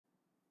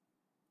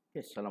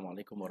Okay,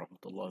 Assalamualaikum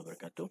warahmatullahi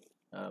wabarakatuh.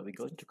 We're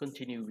going to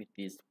continue with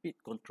the speed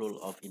control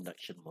of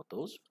induction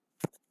motors.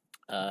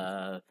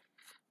 Uh,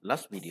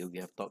 Last video we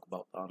have talked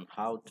about on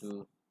how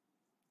to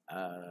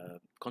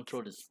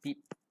control the speed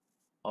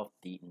of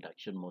the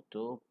induction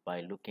motor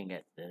by looking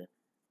at the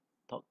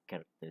torque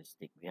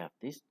characteristic. We have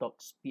this torque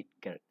speed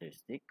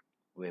characteristic,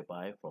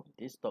 whereby from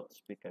this torque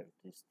speed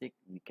characteristic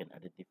we can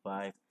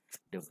identify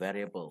the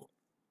variable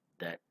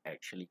that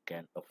actually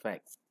can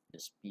affect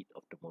the speed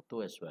of the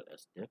motor as well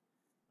as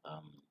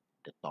um,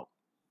 the torque.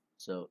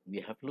 So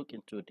we have looked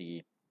into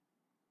the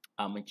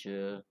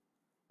armature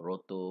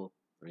rotor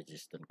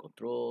resistance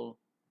control,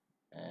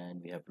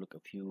 and we have looked a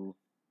few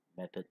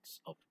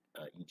methods of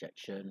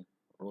injection,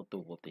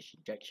 rotor voltage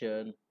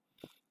injection,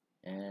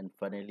 and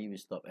finally we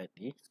stop at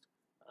this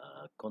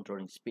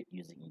controlling speed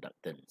using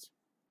inductance.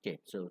 Okay,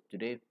 so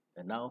today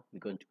and now we're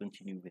going to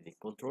continue with the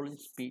controlling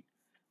speed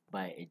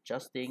by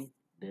adjusting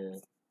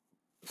the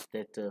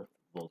stator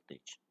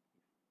voltage.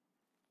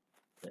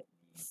 Let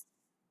me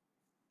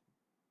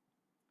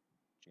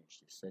change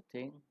the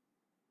setting.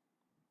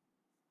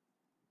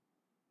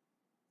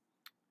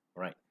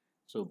 Right.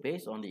 So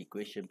based on the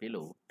equation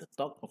below, the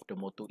torque of the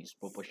motor is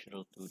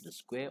proportional to the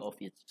square of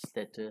its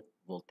stator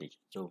voltage.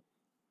 So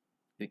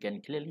you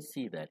can clearly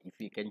see that if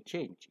you can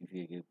change, if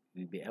you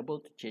will be able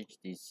to change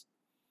this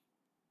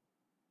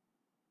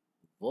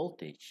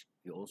voltage,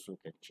 you also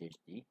can change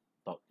the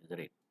torque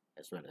rate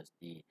as well as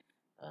the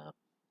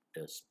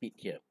speed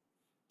here.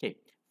 Okay,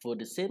 for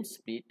the same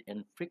speed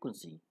and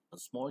frequency, a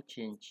small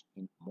change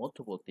in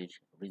motor voltage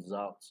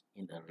results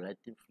in a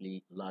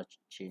relatively large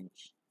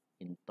change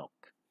in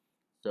torque.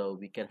 So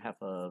we can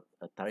have a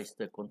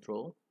thyristor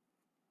control,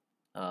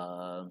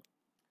 uh,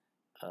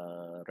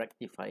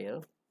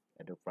 rectifier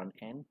at the front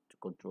end to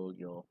control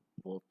your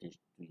voltage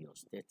to your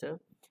stator,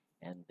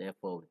 and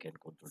therefore we can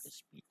control the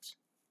speeds.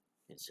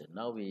 Okay, so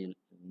now we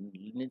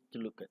need to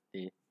look at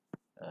the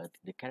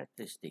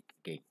characteristic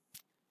again.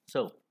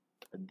 So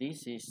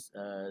this is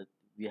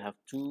we have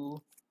two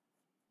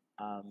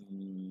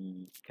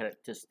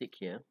characteristic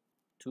here,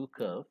 two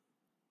curve.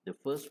 The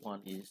first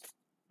one is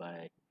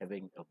by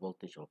having a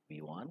voltage of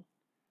V1,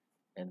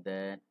 and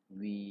then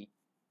we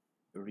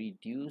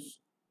reduce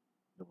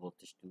the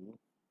voltage to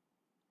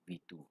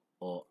V2,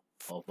 or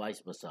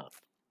vice versa.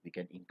 We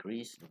can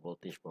increase the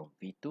voltage from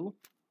V2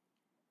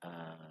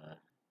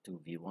 to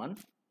V1,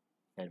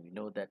 and we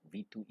know that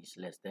V2 is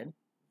less than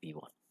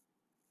V1.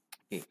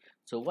 Okay,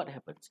 so what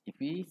happens if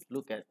we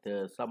look at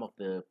some of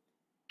the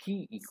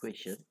key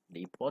equation,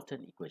 the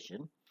important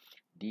equation,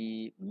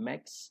 the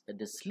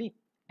slip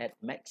at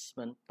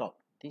maximum torque.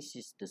 This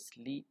is the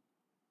slip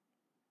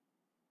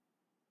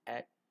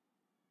at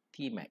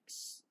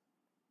Tmax.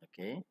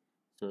 Okay,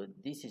 so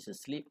this is a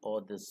slip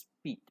or the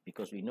speed,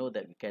 because we know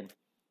that we can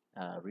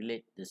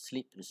relate the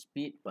slip to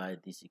speed by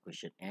this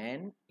equation.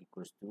 N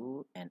equals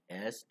to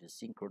ns, the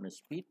synchronous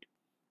speed,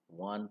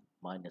 1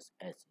 minus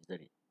s, is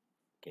that it?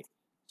 Okay,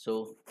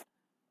 so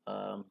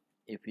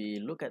if we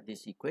look at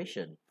this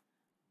equation,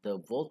 the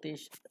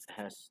voltage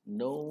has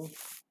no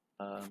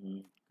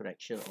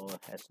correction, or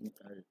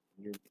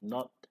will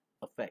not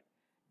affect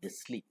the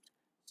slip.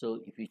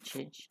 So if you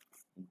change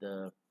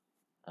the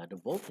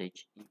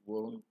voltage, it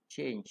won't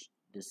change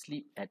the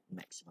slip at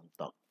maximum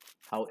torque.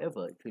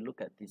 However, if you look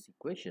at this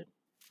equation,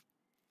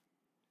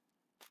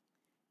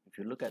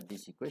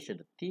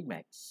 the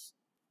Tmax,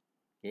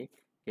 okay,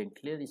 you can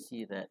clearly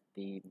see that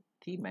the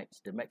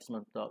Tmax, the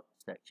maximum torque,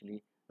 is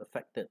actually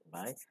affected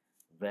by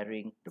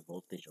varying the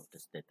voltage of the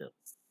stator.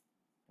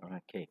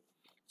 Okay,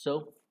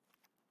 so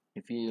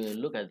if you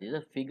look at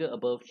the figure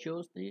above,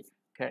 shows the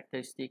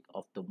characteristic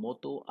of the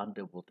motor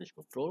under voltage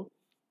control.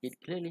 It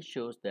clearly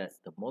shows that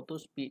the motor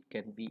speed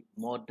can be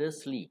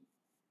modestly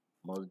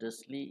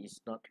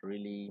is not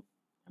really,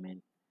 I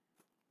mean,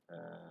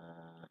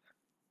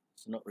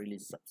 it's not really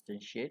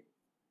substantiate.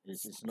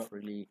 This is not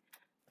really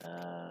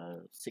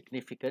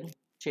significant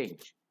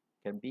change.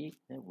 Can be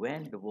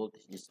when the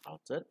voltage is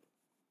altered.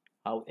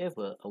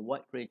 However, a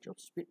wide range of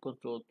speed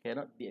control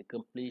cannot be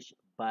accomplished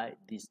by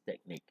this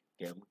technique.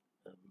 Okay, I'm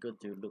going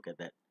to look at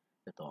that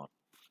later on.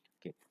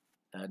 Okay.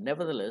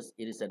 Nevertheless,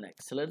 it is an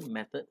excellent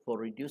method for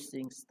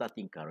reducing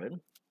starting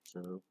current.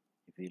 So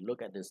if we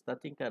look at the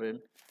starting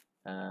current,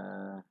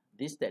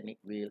 this technique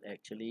will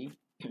actually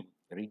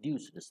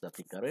reduce the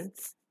starting current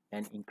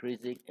and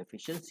increasing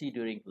efficiency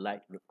during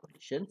light load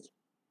conditions.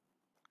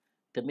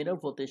 Terminal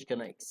voltage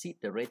cannot exceed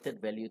the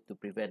rated value to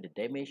prevent the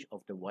damage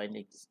of the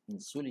windings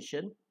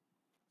insulation.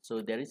 So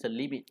there is a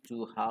limit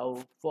to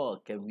how far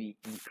can we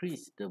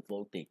increase the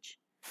voltage.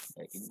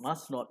 It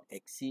must not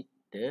exceed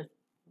the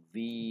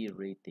V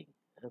rating,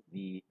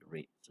 V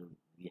rate. So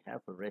we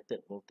have a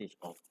rated voltage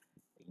of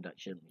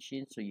induction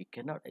machine, so you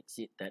cannot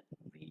exceed that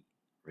V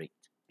rate,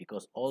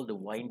 because all the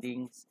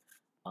windings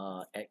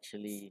are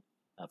actually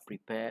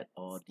prepared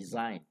or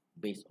designed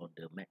based on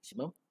the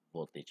maximum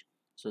voltage.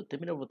 So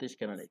terminal voltage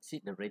cannot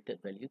exceed the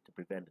rated value to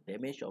prevent the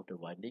damage of the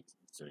windings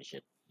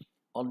insulation.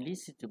 Only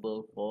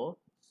suitable for,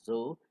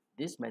 so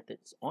this method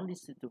is only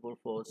suitable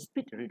for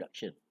speed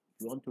reduction.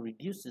 If you want to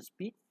reduce the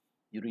speed,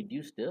 you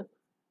reduce the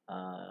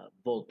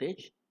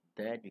voltage,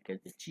 then you can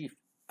achieve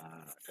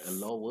a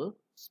lower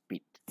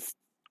speed.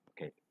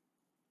 Okay.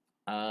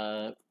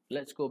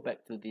 Let's go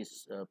back to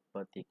this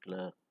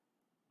particular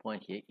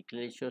point here. It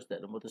clearly shows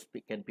that the motor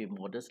speed can be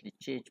modestly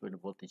changed when the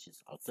voltage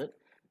is altered,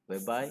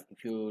 whereby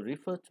if you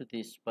refer to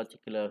this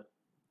particular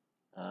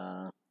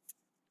uh,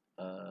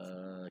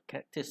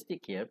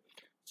 characteristic here,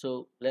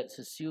 so let's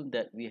assume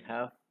that we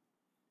are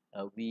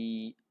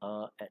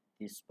at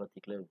this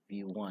particular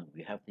V1.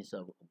 We have this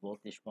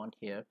voltage 1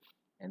 here,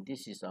 and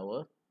this is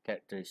our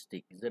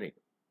characteristic, isn't it?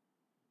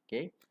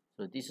 Okay,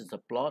 so this is a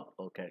plot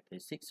or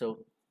characteristic.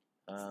 So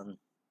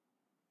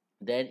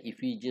then if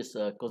we just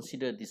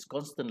consider this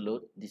constant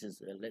load, this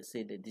is let's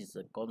say that this is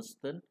a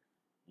constant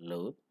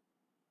load.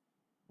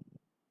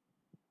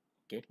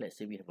 Okay, let's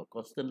say we have a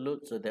constant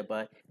load, so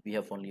thereby we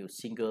have only a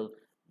single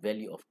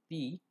value of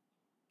T.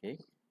 Okay,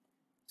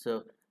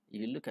 so if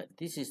you look at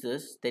this is the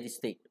steady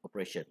state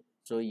operation,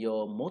 so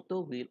your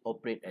motor will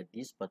operate at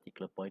this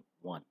particular point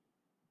 1,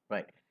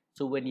 right?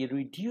 So when you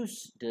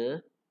reduce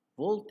the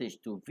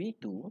voltage to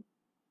V2,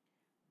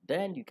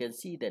 then you can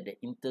see that the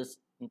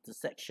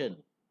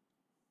intersection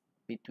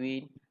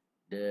between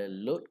the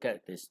load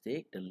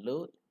characteristic, the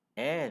load,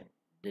 and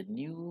the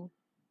new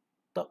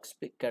torque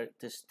speed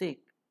characteristic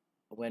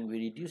when we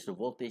reduce the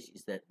voltage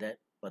is that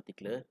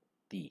particular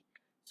T.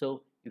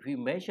 So if we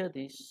measure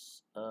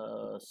this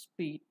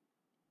speed,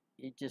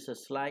 it's just a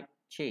slight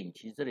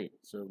change, isn't it?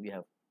 So we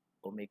have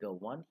omega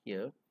 1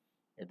 here,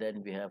 and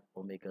then we have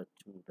omega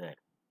 2 there,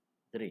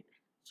 isn't it?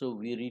 So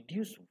we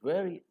reduce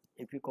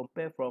if you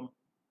compare from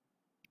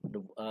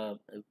the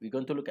we're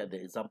going to look at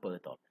the example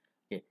at all.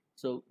 Okay,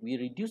 so we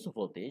reduce the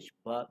voltage,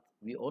 but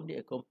we only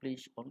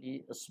accomplish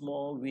only a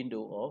small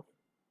window of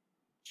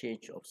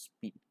change of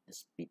speed. The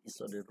speed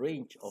is on the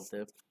range of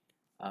the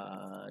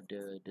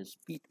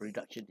speed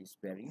reduction is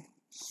very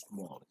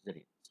small, isn't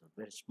it? So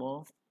very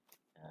small.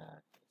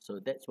 So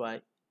that's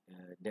why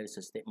there is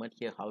a statement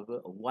here.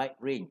 However, a wide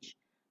range.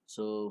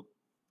 So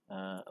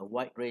a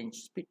wide range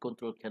speed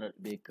control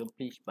cannot be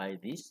accomplished by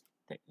this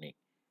technique.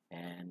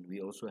 And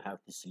we also have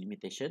this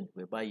limitation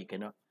whereby you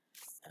cannot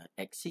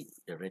exceed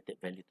the rated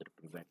value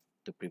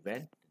to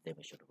prevent the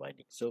damage of the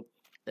winding. So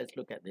let's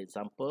look at the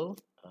example.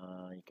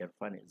 You can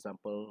find an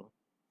example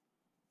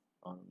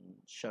on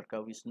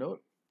Sharkawi's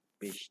note,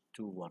 page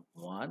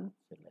 211.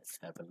 So let's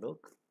have a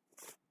look.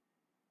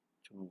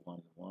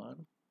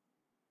 211.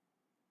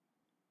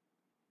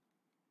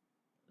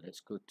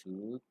 Let's go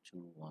to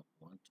 211,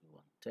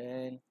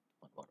 2110,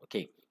 11.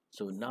 Okay,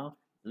 so now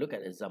look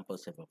at example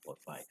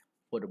 7.5.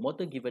 For the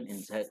motor given in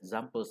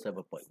example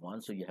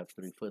 7.1, so you have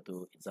to refer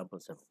to example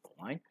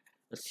 7.1.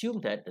 Assume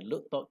that the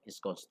load torque is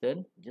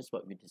constant, just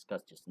what we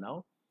discussed just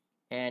now,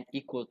 and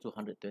equal to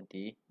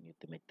 120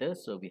 Newton meter.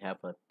 So we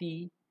have a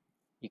T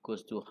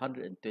equals to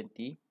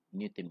 120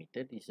 Newton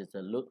meter. This is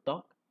the load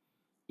torque.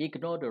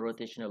 Ignore the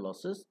rotational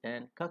losses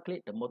and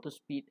calculate the motor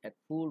speed at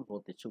full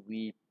voltage. So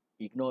we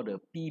ignore the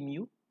P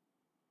mu.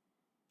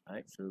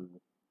 Alright, so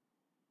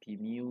P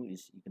mu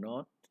is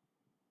ignored.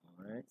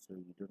 Alright, so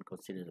you don't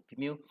consider the P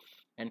mu.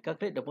 And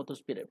calculate the motor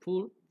speed at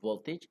full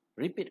voltage.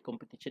 Repeat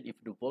computation if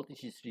the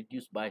voltage is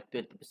reduced by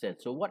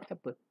 20%. So what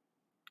happens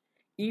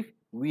if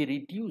we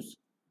reduce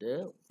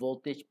the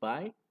voltage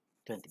by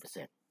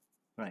 20%?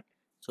 Right.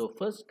 So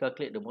first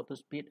calculate the motor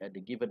speed at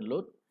the given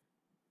load.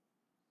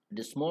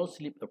 The small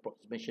slip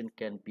approximation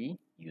can be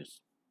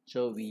used.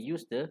 So we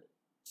use the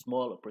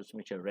small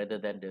approximation rather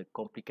than the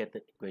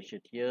complicated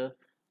equation here,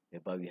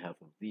 whereby we have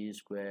V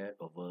squared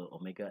over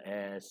omega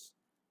S,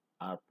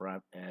 R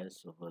prime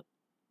S over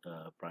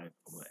prime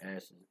over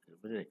S,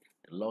 the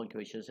long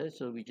equations.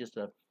 So we just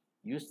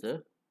use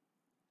the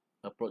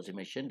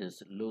approximation,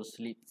 this low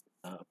slip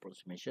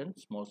approximation,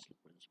 small slip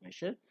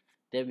approximation.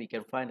 Then we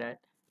can find that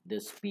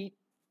the speed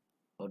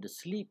or the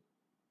slip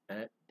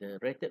at the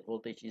rated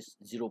voltage is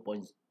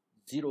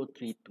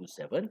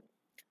 0.0327.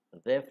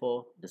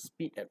 Therefore, the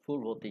speed at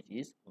full voltage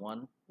is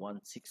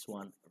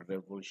 1161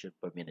 revolution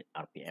per minute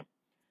RPM.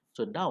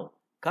 So now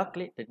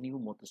calculate the new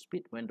motor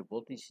speed when the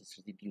voltage is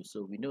reduced.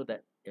 So we know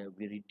that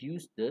we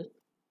reduce the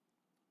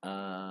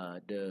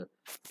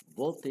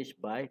voltage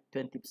by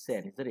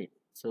 20%, isn't it?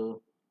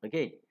 So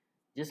again,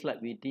 just like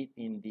we did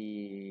in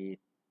the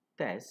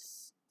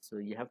test, so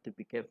you have to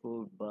be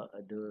careful about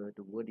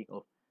the wording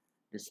of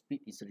the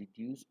speed is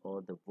reduced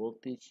or the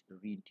voltage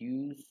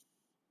reduced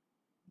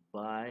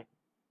by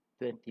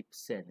 20%,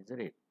 isn't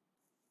it?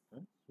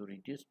 So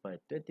reduced by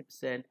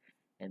 20%,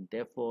 and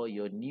therefore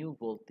your new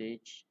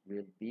voltage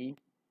will be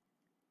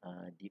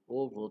the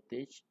old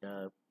voltage,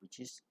 which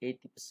is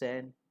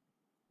 80%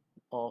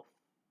 of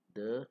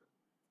the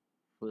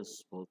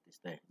first voltage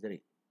there, isn't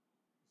it?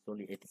 It's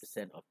only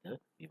 80% of the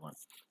V1.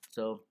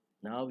 So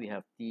now we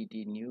have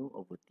TD new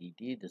over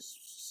TD, the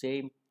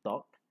same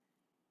torque.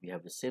 We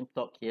have the same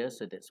torque here,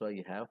 so that's why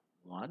you have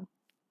 1.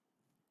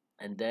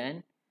 And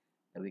then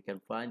we can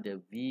find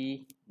the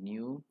V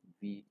new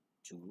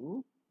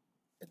V2,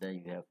 and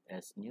then you have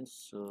S new.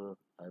 So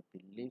I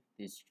believe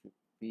this should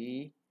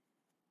be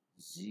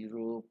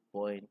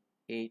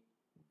 0.8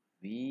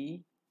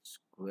 V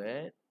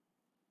squared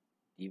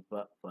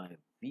divided by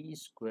V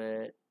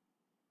squared,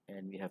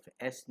 and we have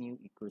S new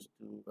equals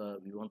to,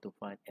 we want to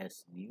find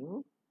S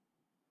new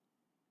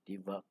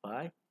divided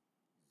by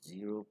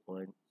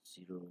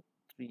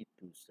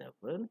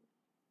 0.0327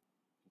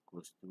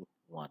 equals to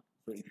 1.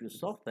 So if you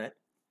solve that,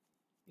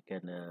 you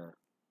can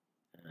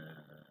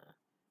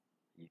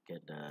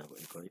what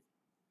you call it,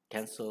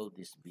 cancel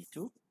this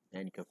B2,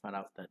 and you can find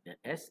out that the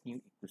S new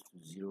equals to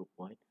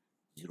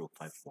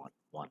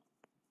 0.0511,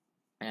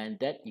 and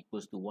that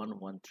equals to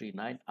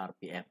 1139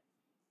 RPM.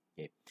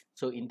 Okay,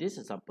 so in this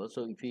example,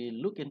 so if you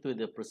look into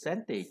the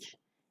percentage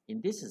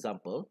in this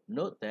example,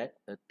 note that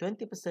a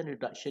 20%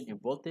 reduction in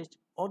voltage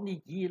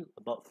only yield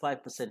about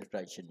 5%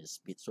 reduction in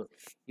speed. So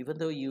even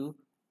though you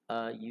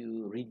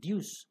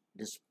reduce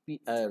the speed,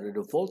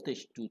 the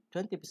voltage to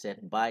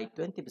 20% by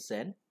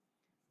 20%,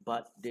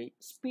 but the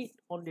speed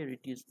only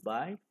reduced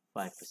by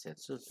 5%.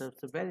 So it's a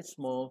very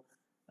small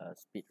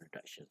speed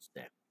reductions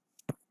there.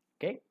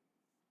 Okay,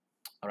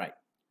 all right.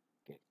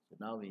 Okay, so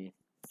now we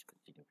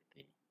continue with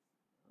the.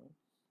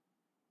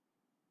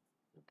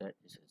 So that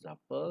is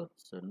example.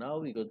 So now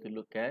we're going to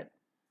look at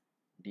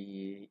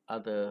the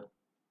other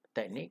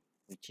technique,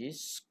 which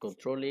is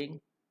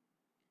controlling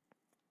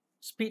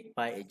speed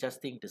by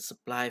adjusting the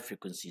supply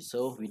frequency.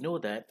 So we know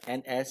that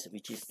Ns,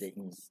 which is the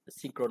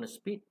synchronous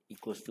speed,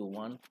 equals to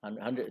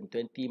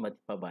 120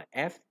 multiplied by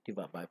F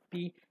divided by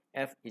P.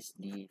 F is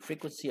the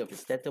frequency of the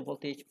stator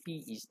voltage,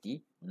 P is the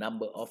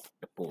number of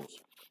the poles.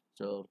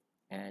 So,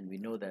 and we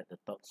know that the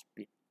torque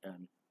speed,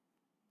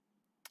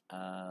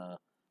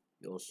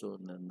 we also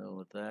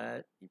know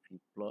that if you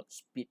plot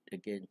speed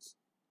against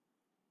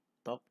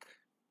torque,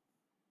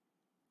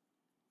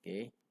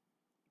 okay,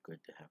 you're going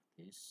to have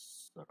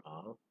this sort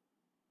of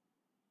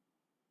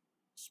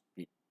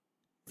speed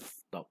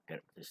torque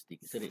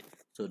characteristic, isn't it?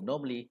 So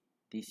normally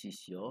this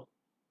is your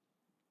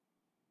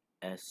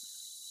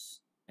S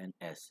and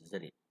S,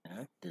 isn't it?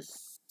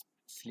 This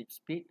slip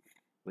speed,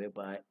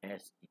 whereby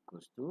S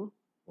equals to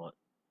what?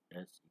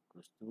 S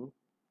equals to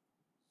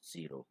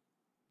 0.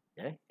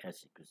 Okay,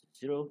 S equals to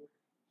 0.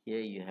 Here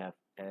you have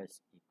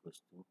S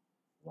equals to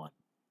 1.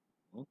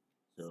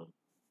 So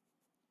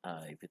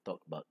if you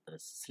talk about the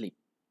slip,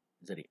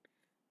 isn't it?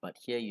 But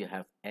here you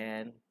have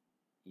N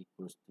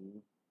equals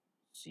to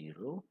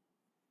 0,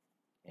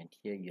 and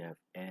here you have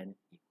N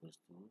equals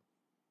to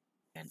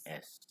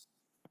NS,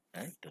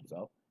 right, in terms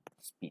of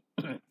speed.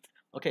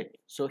 Okay,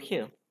 so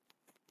here,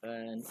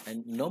 and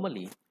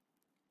normally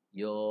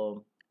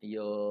your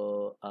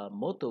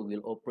motor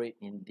will operate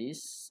in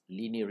this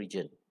linear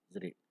region,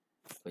 isn't it?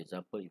 For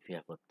example, if you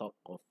have a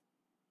torque of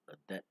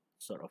that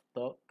sort of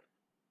torque,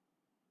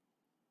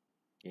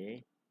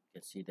 okay, you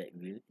can see that it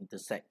will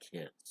intersect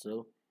here,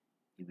 so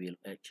it will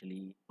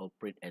actually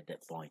operate at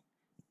that point.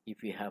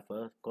 If you have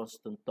a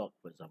constant torque,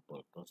 for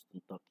example,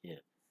 constant torque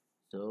here,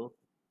 so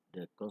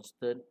the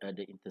constant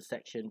the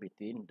intersection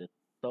between the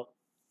torque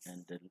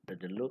and the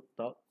load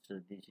torque, so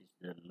this is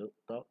the load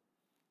torque,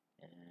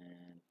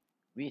 and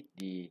with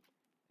the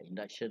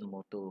induction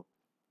motor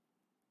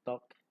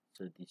torque,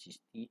 so this is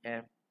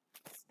Tm,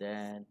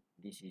 then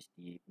this is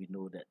the, we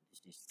know that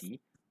this is the,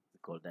 we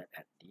call that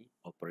at the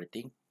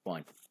operating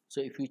point.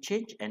 So if you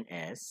change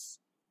Ns,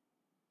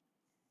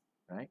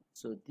 right,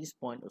 so this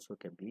point also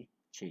can be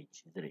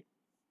changed, isn't it?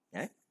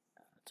 Yeah,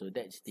 so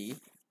that's the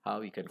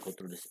how you can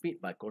control the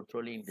speed, by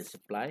controlling the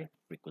supply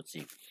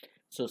frequency.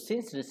 So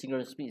since the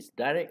synchronous speed is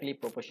directly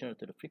proportional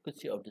to the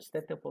frequency of the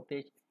stator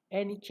voltage,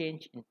 any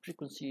change in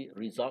frequency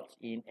results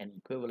in an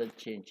equivalent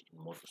change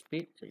in motor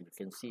speed. So you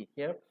can see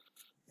here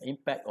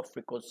impact of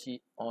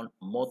frequency on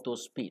motor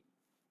speed,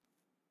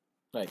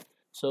 right?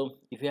 So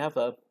if you have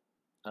a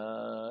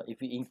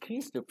if you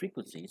increase the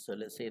frequency, so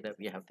let's say that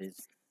we have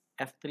this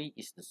F3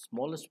 is the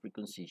smallest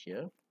frequency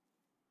here.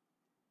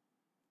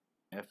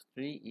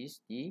 F3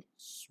 is the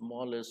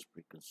smallest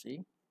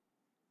frequency,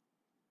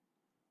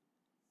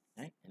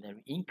 right? And then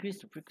we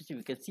increase the frequency,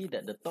 we can see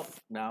that the torque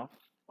now,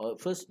 or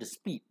first the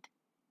speed,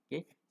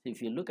 okay? So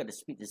if you look at the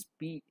speed is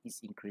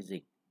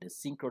increasing, the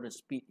synchronous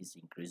speed is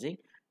increasing.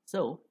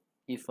 So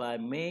if I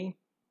may,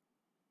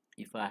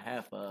 if I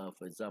have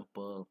for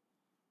example,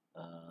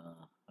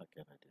 how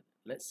can I do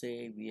that? Let's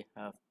say we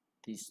have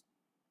this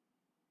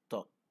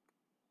torque,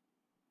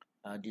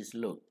 this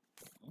load.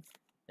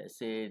 Let's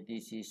say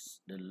this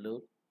is the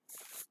load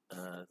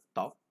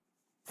torque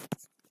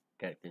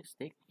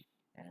characteristic,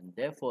 and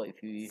therefore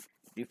if you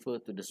refer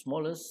to the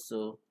smallest,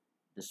 so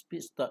the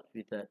speed starts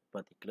with that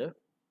particular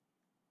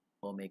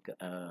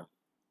omega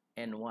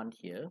N1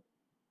 here,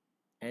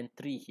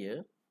 N3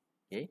 here,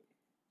 okay?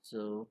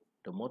 So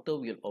the motor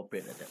will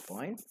operate at that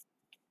point,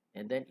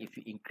 and then if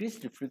you increase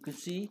the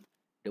frequency,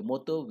 the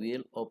motor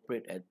will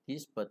operate at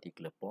this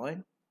particular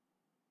point,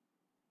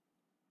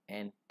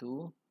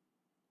 N2,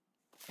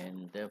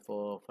 and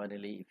therefore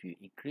finally if you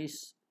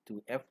increase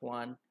to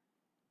F1,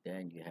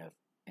 then you have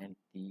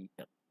NT,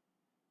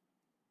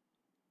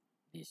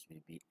 this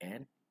will be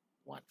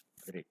N1.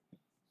 Great.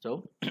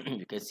 So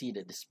you can see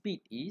that the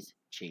speed is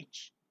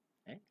changed,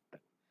 right?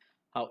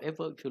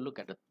 However, if you look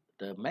at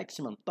the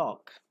maximum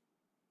torque,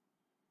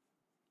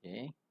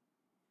 Okay,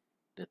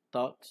 the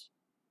torque,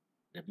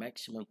 the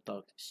maximum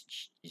torque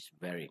is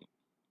varying.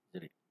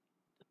 The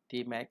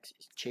Tmax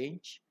is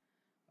changed.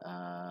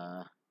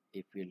 Uh,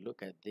 if we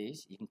look at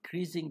this,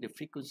 increasing the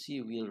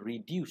frequency will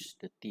reduce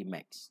the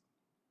Tmax. Is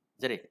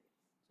that it?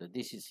 So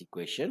this is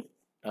equation.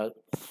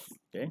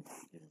 Okay,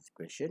 this is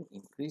question.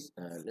 Increase.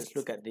 Let's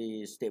look at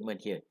the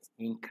statement here.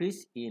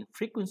 Increase in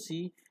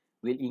frequency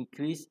will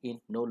increase in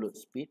no load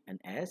speed,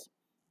 and as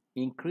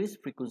increase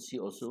frequency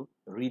also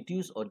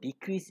reduce or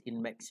decrease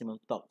in maximum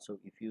torque. So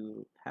if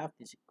you have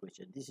this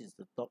equation, this is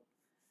the torque,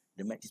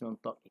 the maximum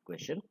torque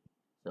equation.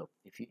 So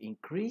if you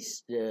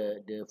increase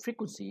the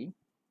frequency,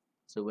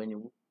 so when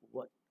you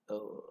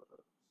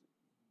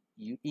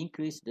you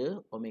increase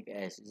the omega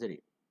s, isn't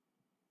it?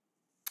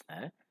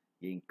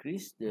 You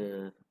increase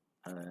the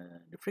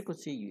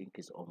frequency, you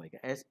increase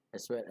omega s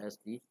as well as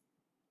the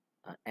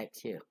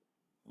x here,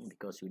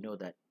 because we know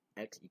that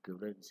x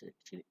equivalent is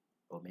actually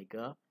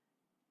omega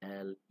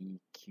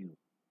leq.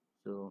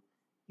 So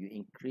you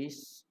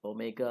increase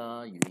omega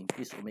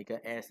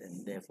s,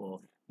 and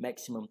therefore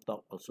maximum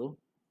torque also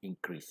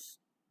increase.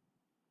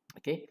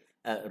 Okay,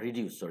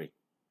 reduce, sorry,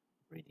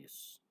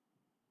 reduce.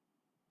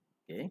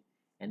 Okay,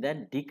 and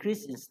then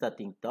decrease in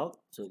starting torque.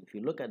 So if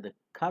you look at the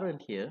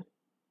current here,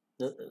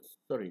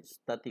 sorry,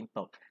 starting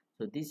torque.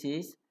 So this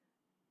is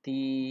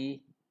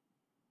T1,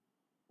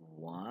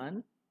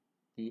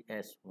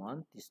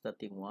 TS1, T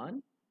starting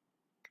 1,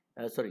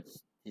 sorry,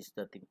 T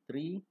starting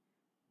 3,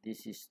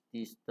 this is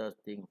T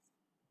starting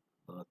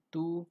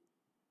 2,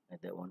 and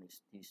that one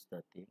is T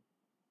starting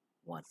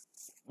 1.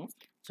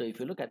 So if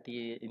you look at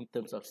in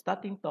terms of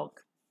starting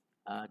torque,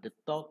 the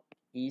torque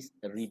is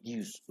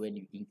reduced when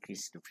you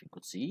increase the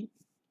frequency.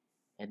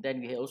 And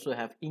then we also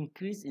have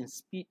increase in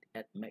speed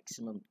at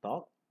maximum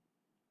torque.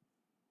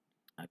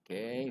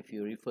 Okay, if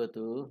you refer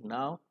to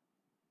now,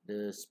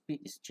 the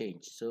speed is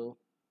changed. So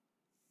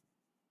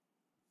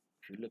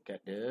if you look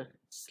at the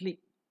slip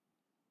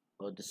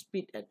or the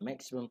speed at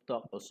maximum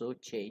torque also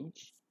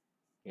change.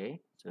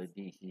 Okay, so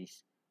this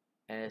is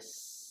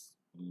S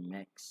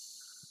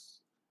max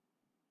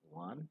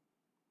 1,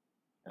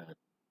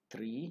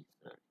 3,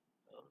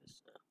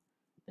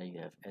 then you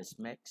have S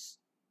max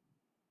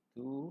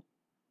 2,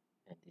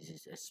 and this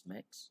is S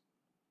max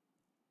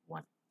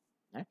 1.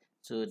 Right?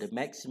 So the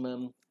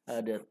maximum,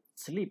 the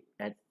slip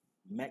at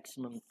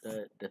maximum,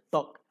 the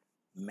torque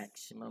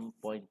maximum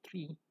 0.3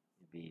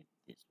 will be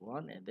this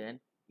one, and then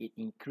it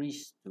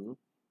increased to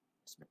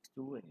S max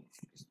 2, and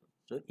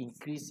so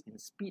increase in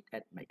speed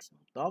at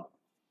maximum torque,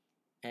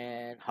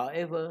 and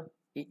however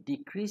it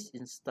decreased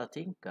in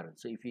starting current.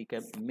 So if you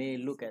may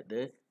look at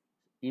the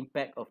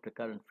impact of the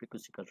current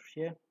frequency control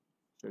here.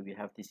 So we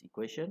have this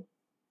equation,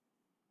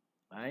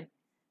 right?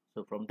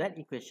 So from that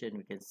equation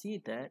we can see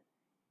that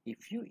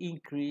if you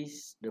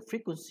increase the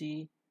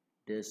frequency,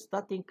 the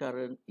starting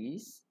current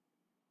is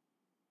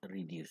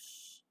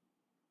reduced,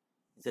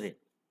 isn't it?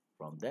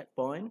 From that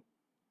point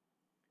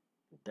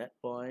to that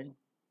point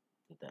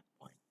to that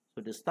point.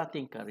 So the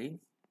starting current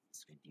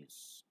is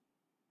reduced,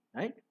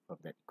 right? From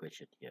that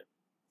equation here.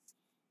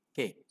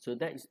 Okay, so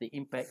that is the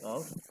impact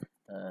of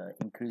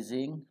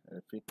increasing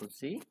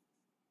frequency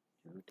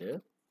to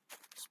the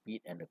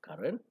speed and the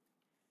current.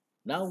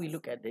 Now we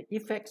look at the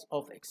effects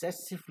of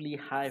excessively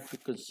high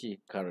frequency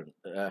current,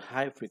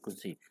 high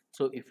frequency.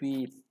 So if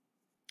we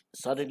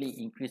suddenly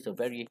increase a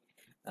very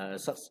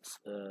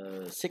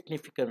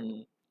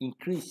significant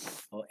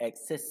increase or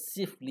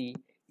excessively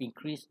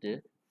increase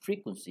the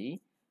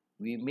frequency,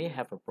 we may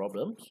have a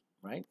problem,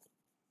 right?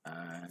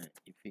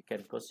 If we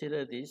can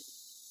consider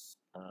this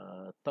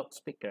torque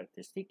speed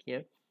characteristic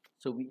here,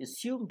 so we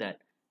assume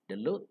that the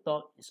load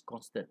torque is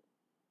constant.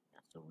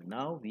 So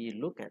now we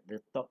look at the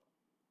torque.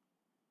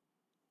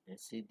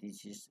 Let's see,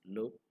 this is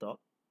load torque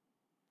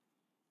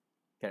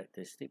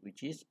characteristic,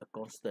 which is a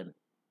constant.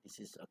 This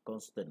is a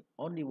constant,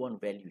 only one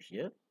value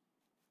here.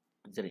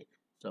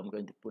 So I'm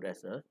going to put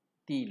as a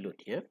T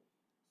load here.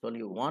 It's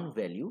only one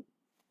value,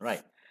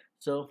 right?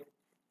 So,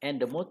 and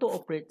the motor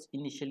operates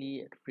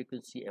initially at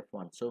frequency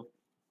F1. So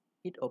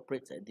it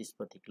operates at this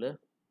particular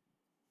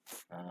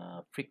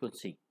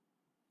frequency.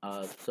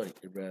 Sorry,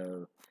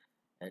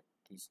 at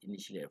this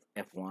initially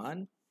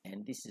F1,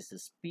 and this is the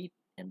speed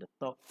and the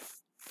torque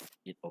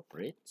it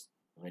operates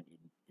when it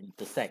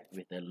intersect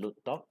with the load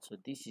torque. So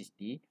this is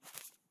the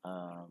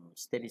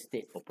steady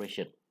state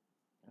operation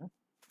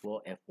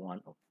for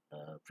F1 of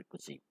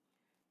frequency.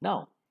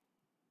 Now,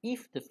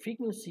 if the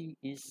frequency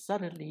is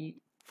suddenly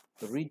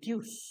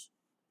reduced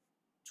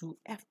to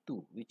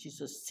F2, which is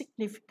a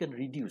significant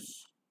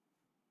reduce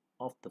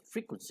of the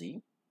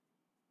frequency,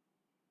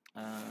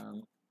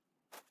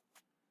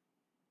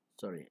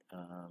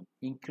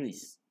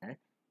 increase.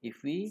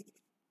 If we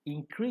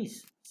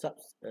increase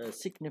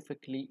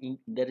significantly,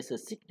 there is a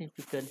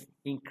significant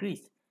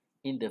increase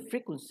in the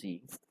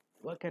frequency,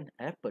 what can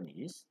happen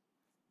is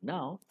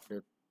now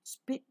the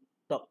speed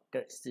torque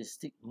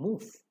characteristic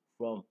move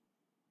from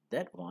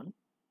that one,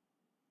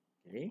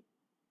 okay,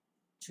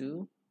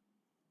 to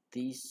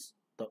this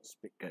torque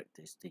speed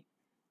characteristic,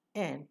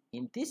 and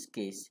in this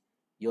case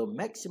your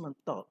maximum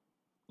torque,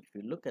 if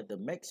you look at the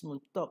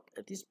maximum torque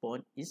at this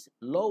point, is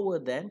lower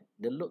than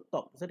the load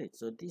torque, isn't it?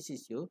 So this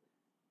is your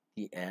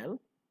TL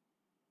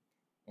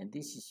and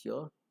this is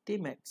your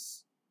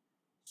Tmax.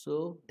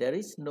 So there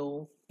is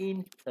no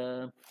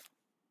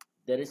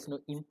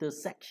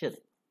intersection.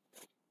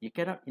 You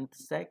cannot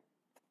intersect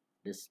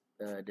this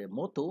the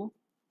motor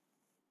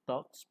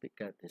torque speed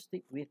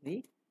characteristic with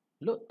the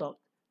load torque.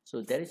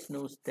 So there is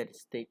no steady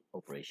state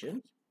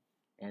operations,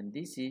 and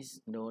this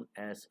is known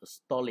as a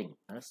stalling,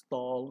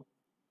 stall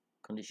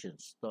condition,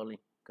 stalling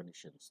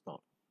condition,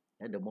 stall,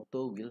 and the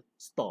motor will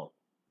stall.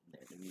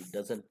 It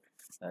doesn't,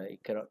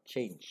 it cannot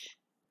change,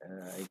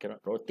 it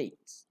cannot rotate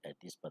at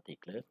this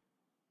particular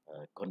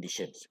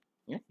conditions.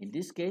 Yeah? In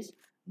this case,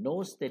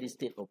 no steady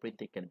state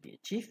operating can be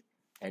achieved,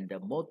 and the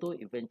motor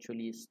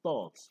eventually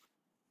stalls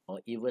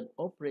or even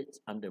operates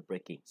under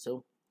braking.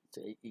 So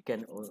it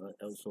can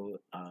also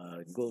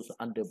goes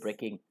under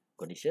braking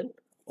condition,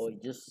 or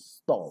it just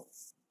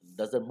stalls,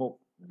 doesn't move,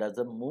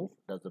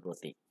 doesn't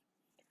rotate.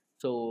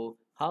 So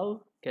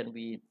how can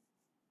we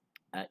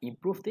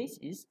improve this?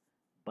 Is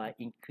by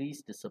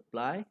increase the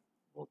supply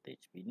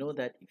voltage. We know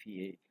that if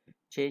we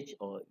change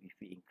or if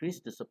we increase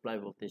the supply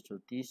voltage, so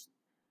this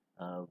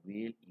will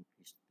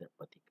increase that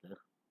particular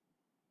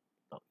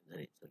torque. So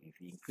if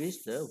you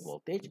increase the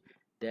voltage,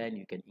 then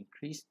you can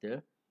increase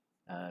the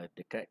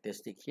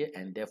characteristic here,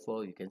 and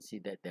therefore you can see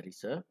that there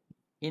is a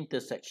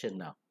intersection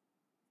now.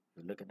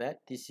 If you look at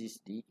that, this is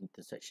the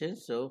intersection.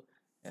 So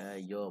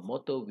your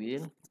motor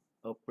will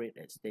operate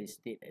at steady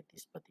state at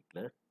this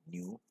particular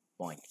new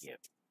point here.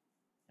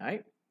 All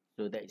right,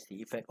 so that is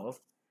the effect of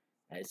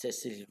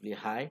excessively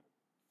high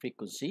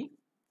frequency.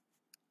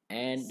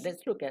 And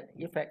let's look at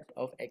effect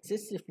of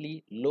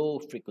excessively low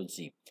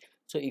frequency.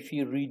 So if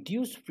you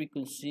reduce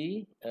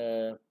frequency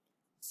at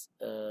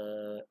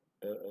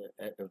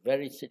a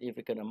very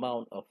significant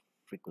amount of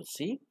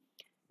frequency,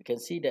 you can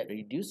see that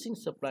reducing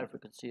supply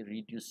frequency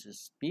reduces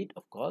speed,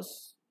 of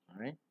course. All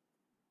right,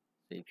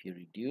 so if you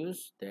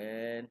reduce,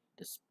 then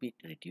the speed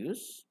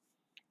reduce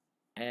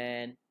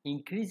and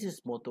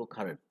increases motor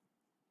current.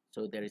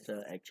 So there is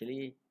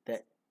actually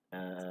that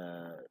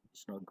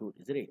it's not good,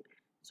 isn't it?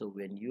 So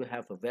when you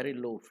have a very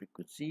low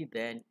frequency,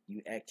 then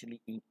you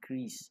actually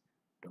increase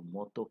the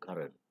motor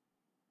current.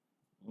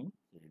 So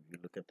if you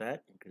look at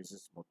that,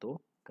 increases motor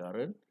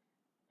current,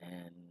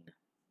 and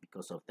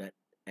because of that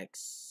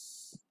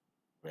X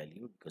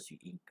value, because you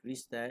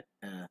increase that,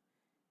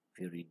 if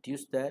you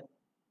reduce that,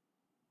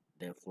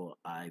 therefore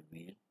I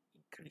will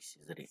increase,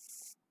 isn't it?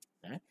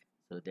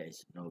 So that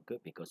is no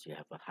good because you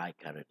have a high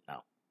current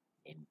now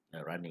in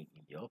running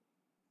in your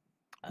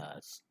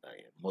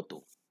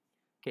motor.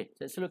 Okay, so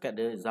let's look at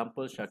the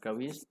example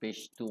Shakawis,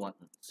 page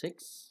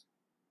 216.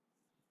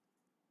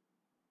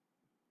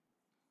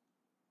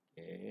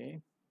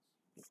 Okay,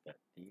 look at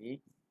the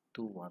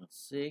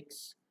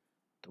 216,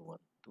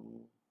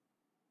 212,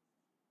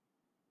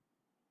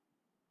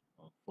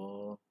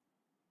 14.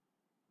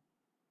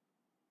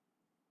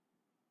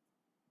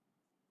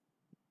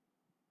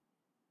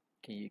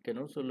 Okay, you can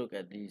also look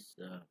at this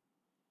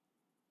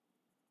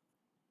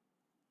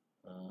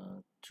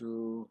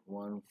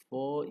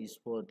 214 is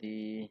for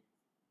the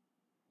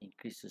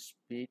increase the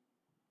speed.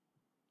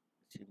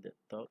 It's in the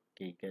top.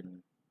 Okay, you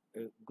can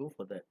go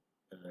for that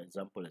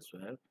example as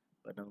well,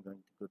 but I'm going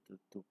to go to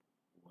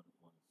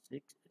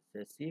 2116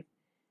 excessive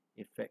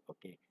effect.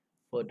 Okay,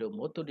 for the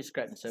motor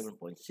described in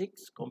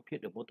 7.6,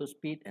 compute the motor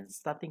speed and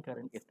starting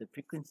current if the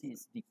frequency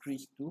is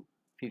decreased to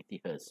 50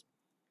 Hz.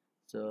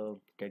 So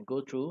you can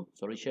go through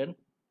solution.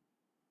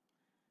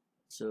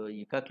 So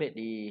you calculate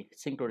the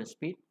synchronous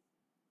speed,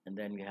 and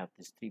then we have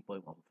this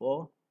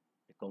 3.14,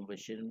 the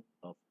conversion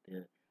of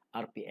the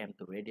RPM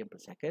to radian per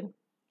second.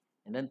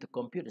 And then to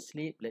compute the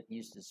slip, let's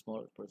use the small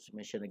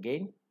approximation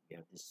again. We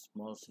have this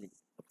small slip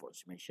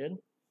approximation,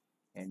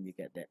 and we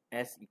get that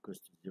S equals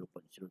to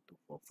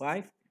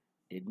 0.0245.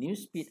 The new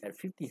speed at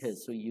 50 Hz,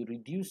 so you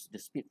reduce the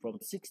speed from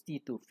 60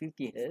 to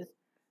 50 Hz.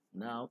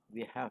 Now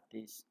we have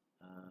this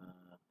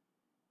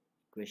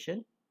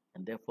equation,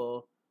 and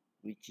therefore,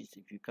 which is,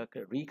 if you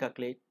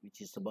recalculate,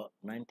 which is about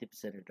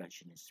 90%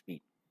 reduction in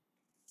speed.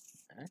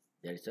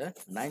 There is a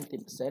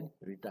 90%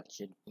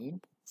 reduction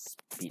in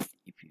speed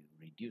if you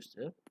reduce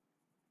the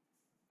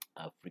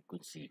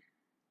frequency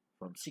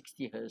from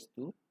 60 Hz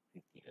to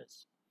 50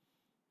 Hz.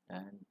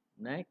 And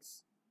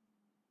next,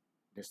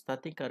 the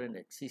starting current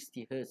at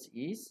 60 Hz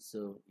is,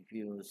 so if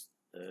you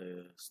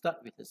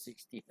start with a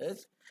 60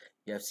 Hz,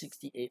 you have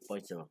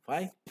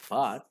 68.75,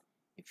 but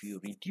if you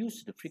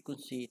reduce the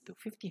frequency to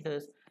 50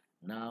 Hz,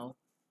 now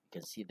you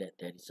can see that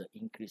there is an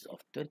increase of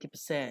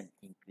 20%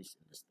 increase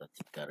in the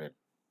starting current.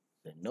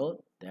 So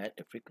note that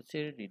the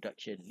frequency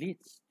reduction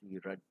leads to a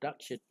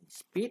reduction in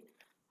speed.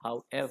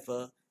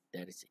 However,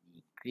 there is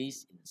an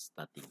increase in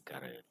starting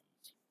current.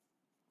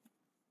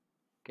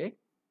 Okay.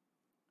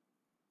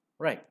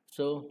 Right.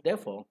 So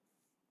therefore,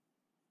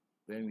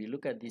 when we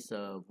look at this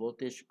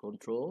voltage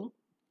control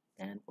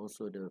and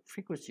also the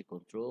frequency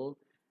control,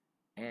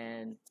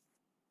 and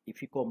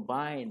if you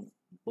combine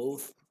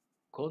both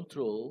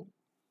control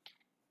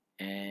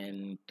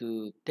And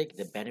to take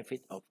the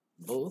benefit of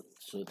both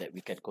so that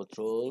we can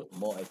control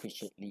more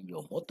efficiently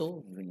your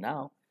motor,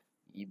 now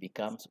it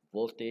becomes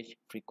voltage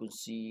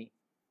frequency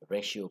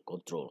ratio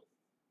control,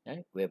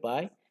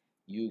 whereby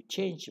you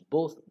change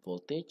both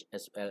voltage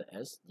as well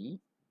as the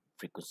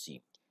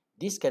frequency.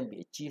 This can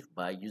be achieved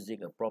by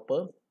using a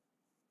proper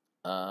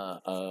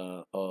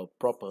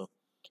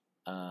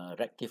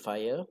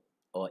rectifier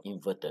or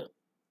inverter.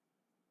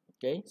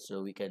 Okay,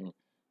 so we can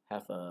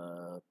have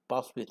a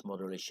pulse width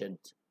modulation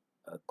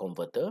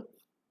converter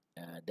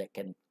that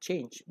can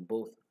change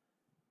both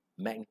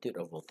magnitude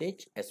of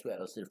voltage as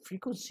well as the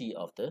frequency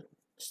of the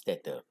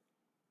stator,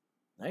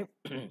 right?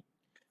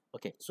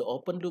 Okay, so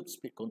open loop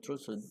speed control.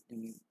 So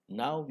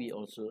now we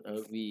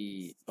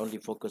only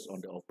focus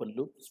on the open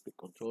loop speed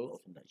control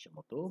of induction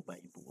motor by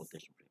input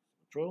voltage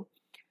control.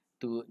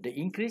 To the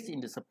increase in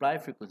the supply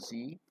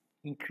frequency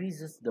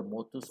increases the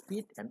motor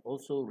speed and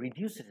also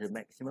reduces the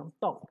maximum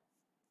torque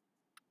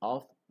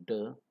of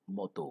the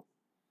motor,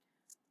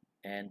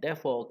 and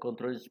therefore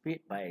control the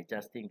speed by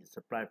adjusting the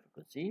supply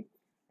frequency.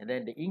 And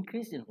then the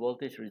increase in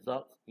voltage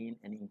results in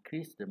an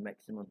increase the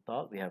maximum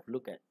torque. We have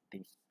looked at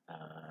this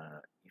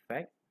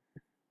effect.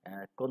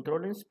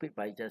 Controlling speed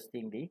by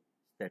adjusting the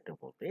stator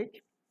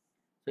voltage.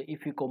 So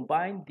if you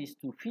combine these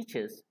two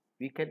features,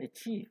 we can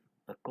achieve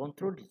a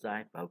control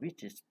design by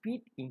which the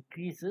speed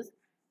increases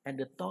and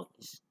the torque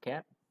is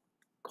kept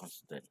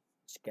constant,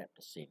 it's kept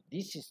the same.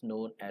 This is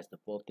known as the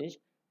voltage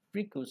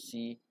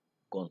frequency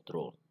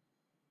control.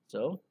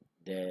 So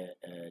the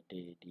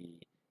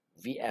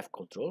VF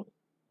control,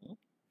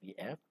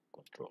 VF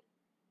control.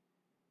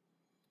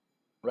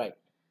 Right.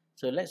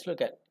 So let's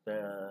look at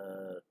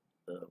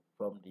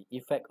from the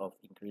effect of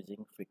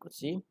increasing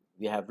frequency.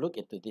 We have looked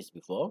into this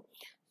before.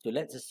 So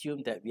let's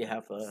assume that we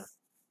have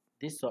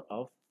this sort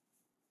of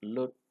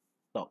load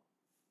torque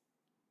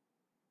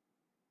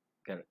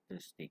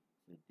characteristic.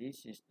 So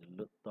this is the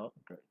load torque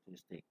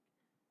characteristic.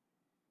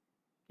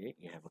 Okay,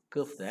 you have a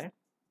curve there.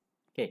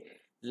 Okay,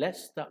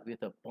 let's start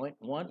with a point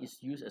 1 is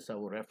used as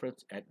our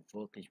reference at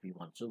voltage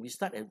V1. So we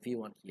start at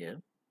V1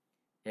 here,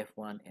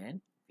 F1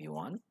 and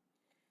V1.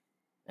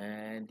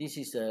 And this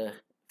is a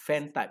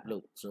fan type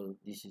load. So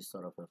this is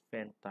sort of a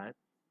fan type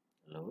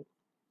load.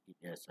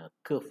 It has a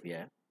curve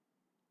here.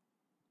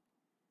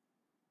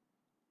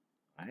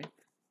 Right?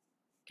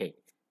 Okay,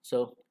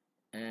 so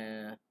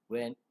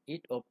when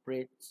it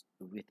operates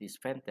with this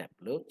fan type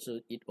load, so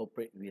it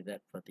operates with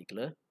that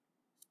particular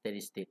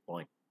steady state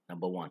point,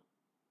 number 1.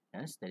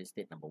 Steady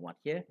state number 1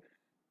 here.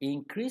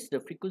 Increase the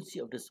frequency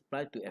of the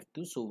supply to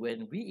F2. So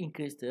when we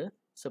increase the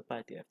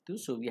supply to F2,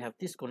 so we have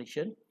this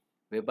condition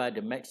whereby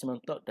the maximum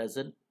torque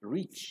doesn't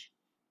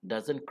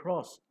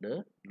cross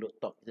the load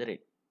torque, isn't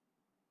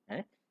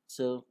it?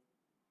 So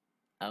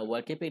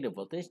while keeping the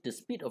voltage, the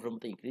speed of the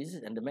motor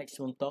increases and the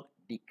maximum torque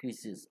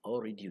decreases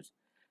or reduces.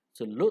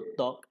 So load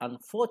torque,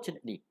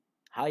 unfortunately,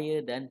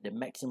 higher than the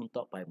maximum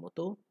torque by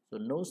motor. So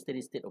no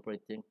steady state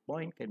operating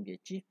point can be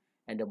achieved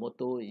and the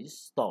motor is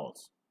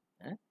stalls.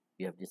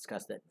 We have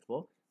discussed that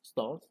before.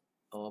 Stalls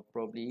or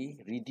probably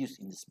reduce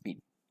in the speed.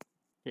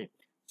 Okay,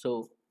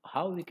 so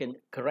how we can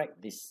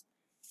correct this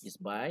is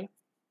by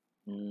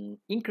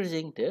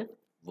increasing the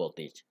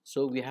voltage.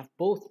 So we have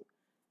both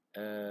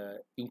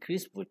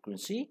increased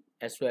frequency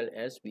as well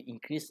as we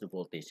increase the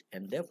voltage,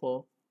 and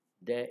therefore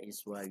that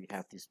is why we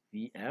have this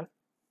VF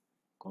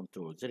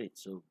control, isn't it?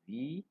 So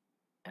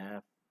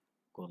VF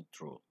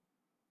control.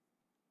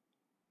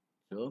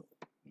 So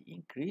we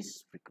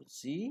increase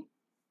frequency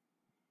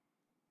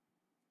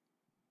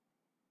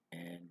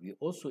and we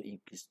also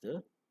increase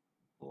the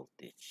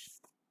voltage,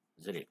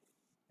 isn't it?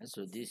 And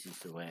so this is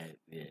where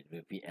the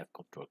VF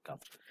control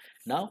comes.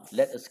 Now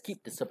let us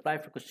keep the supply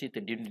frequency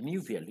to the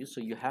new value. So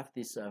you have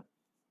this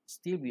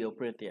still we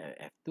operate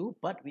at F2,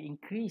 but we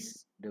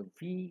increase the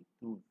V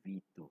to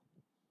V2.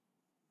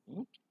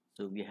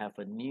 So we have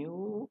a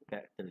new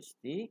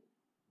characteristic.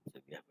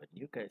 So we have a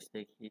new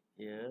characteristic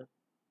here.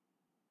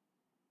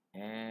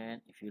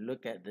 And if you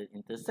look at the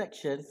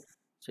intersection,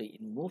 so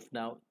it moves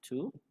now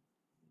to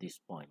this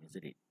point,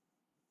 isn't it?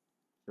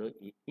 So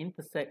it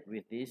intersects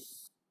with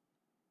this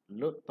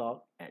load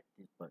torque at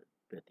this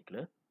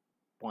particular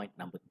point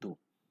number 2.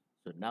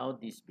 So now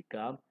this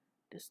becomes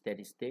the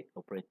steady state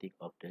operating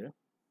of the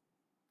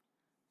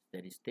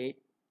steady state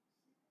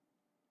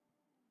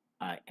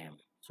IM.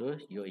 So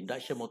your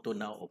induction motor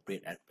now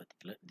operate at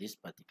this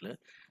particular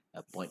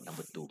point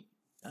number 2.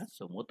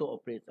 So motor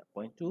operates at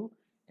point 2,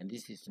 and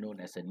this is known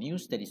as a new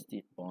steady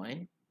state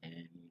point,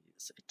 and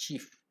it's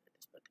achieved at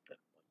this particular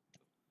point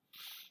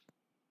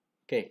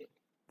 2. Okay.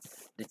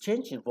 The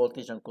change in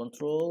voltage and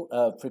control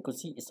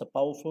frequency is a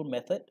powerful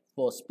method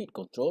for speed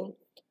control.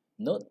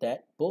 Note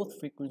that both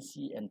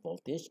frequency and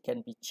voltage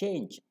can be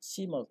changed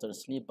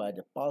simultaneously by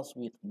the pulse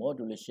width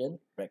modulation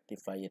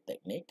rectifier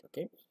technique,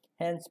 okay?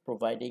 Hence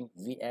providing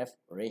VF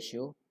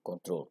ratio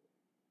control.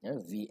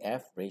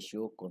 VF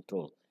ratio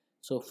control.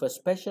 So for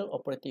special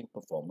operating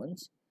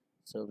performance,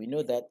 so we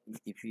know that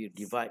if you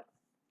divide,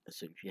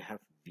 so if you have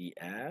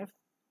VF,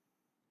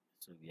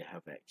 so we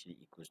have actually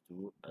equals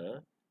to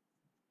a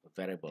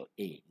variable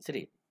A, isn't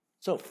it?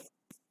 So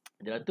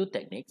there are two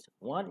techniques.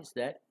 One is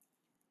that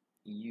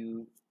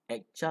you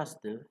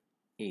adjust the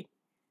A,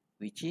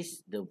 which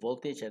is the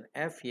voltage and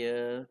F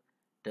here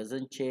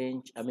doesn't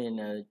change.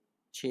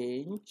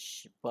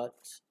 Change, but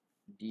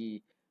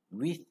the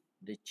with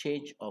the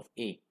change of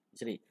A,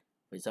 isn't it?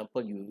 For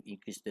example, you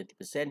increase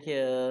 30%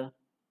 here,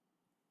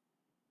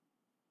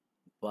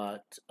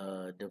 but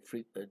the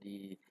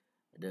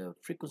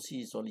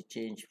frequency is only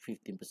changed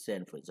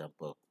 15%, for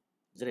example,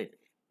 isn't it?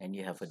 And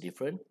you have a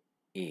different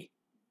A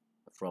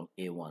from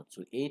A1.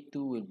 So A2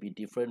 will be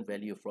different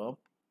value from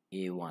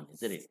A1,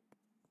 isn't it?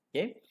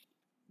 Okay,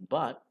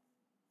 but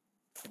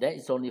that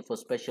is only for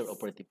special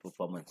operating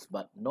performance.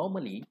 But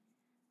normally,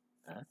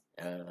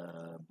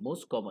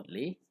 most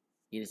commonly,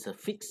 it is a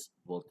fixed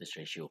voltage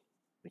ratio,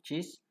 which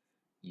is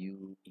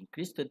you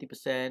increase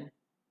 20%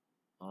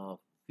 of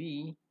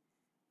V,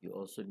 you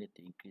also need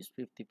to increase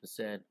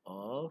 50%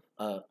 of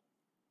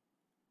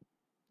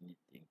need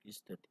to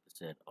increase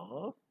 30%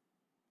 of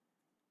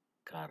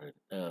current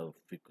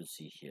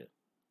frequency here.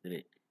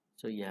 Right?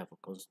 So you have a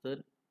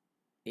constant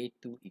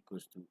A2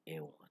 equals to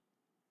A1.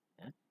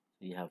 Yeah?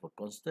 So you have a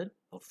constant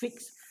or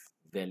fixed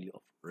value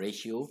of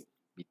ratio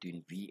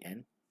between V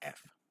and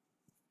F.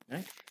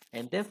 Right?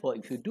 And therefore,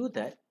 if you do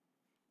that,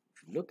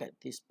 if you look at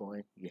this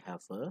point, you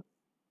have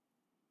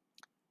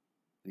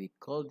we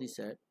call this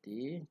at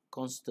the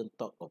constant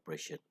torque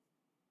operation.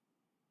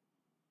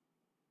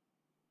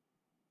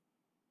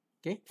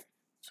 Okay,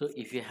 so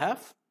if you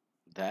have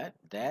that,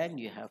 then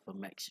you have a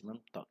maximum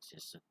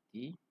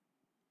toxicity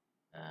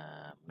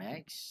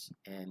max,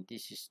 and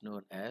this is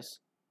known as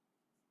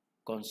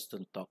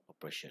constant torque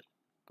operation.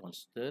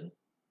 Constant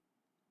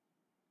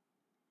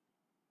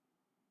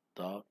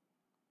torque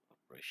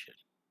operation,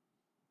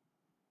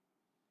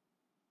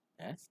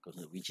 yes,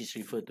 which is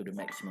referred to the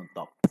maximum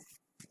torque.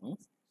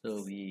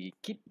 So we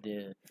keep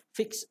the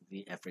fixed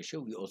VF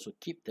ratio. We also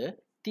keep the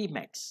T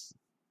max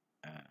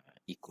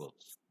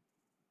equals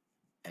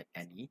at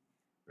any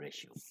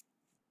ratio.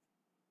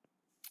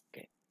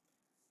 Okay,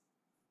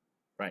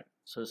 right.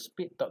 So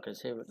speed torque and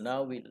say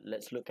now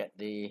let's look at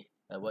the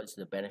what's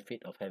the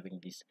benefit of having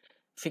this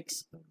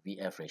fixed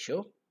VF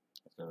ratio.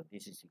 So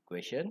this is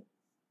equation,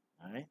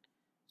 all right?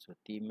 So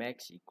T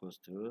max equals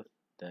to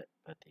that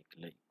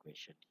particular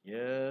equation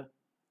here,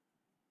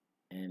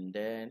 and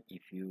then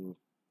if you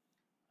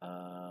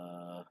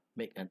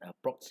make an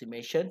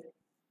approximation,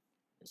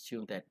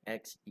 assume that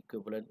X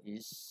equivalent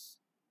is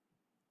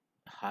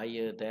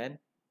higher than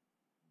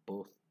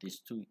both these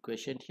two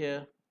equations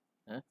here.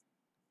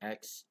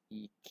 X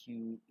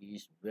EQ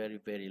is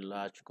very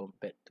large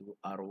compared to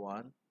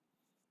R1,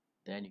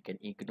 then you can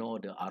ignore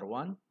the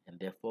R1, and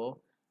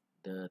therefore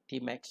the T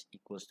max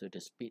equals to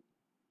the speed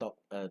torque,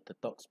 the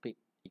torque speed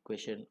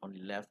equation on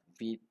the left,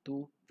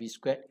 V2 V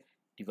squared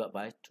divided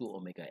by 2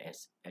 omega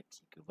S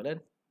X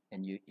equivalent.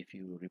 And if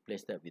you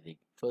replace that with a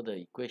further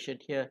equation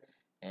here,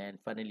 and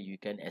finally you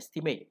can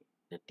estimate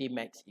the T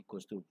max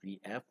equals to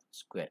Vf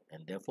squared,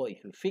 and therefore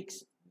if you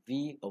fix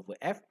V over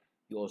F,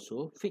 you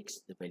also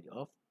fix the value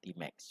of T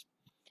max.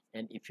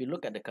 And if you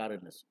look at the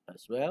current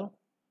as well,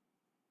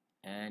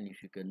 and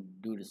if you can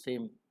do the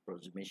same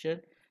approximation,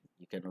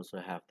 you can also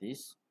have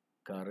this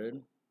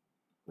current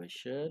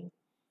equation,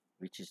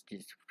 which is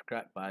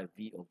described by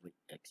V over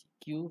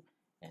Xeq,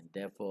 and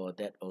therefore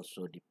that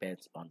also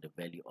depends on the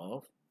value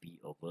of V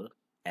over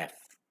F.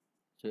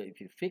 So if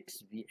you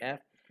fix Vf,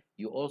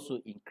 you also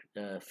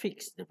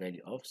fix the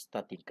value of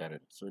starting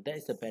current. So that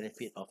is the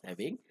benefit of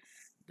having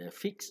the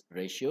fixed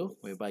ratio,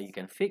 whereby you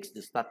can fix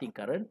the starting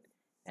current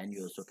and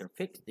you also can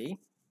fix the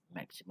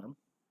maximum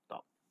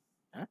torque.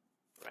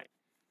 Right.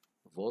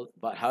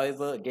 But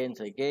however, again,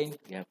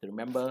 you have to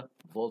remember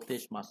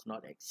voltage must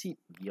not exceed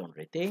V on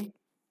rating.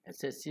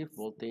 Excessive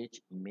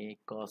voltage may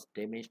cause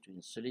damage to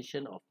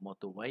insulation of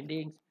motor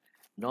windings.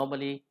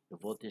 Normally, the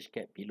voltage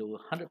kept below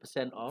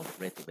 100% of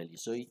rated value.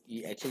 So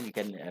you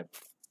can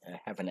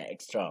have an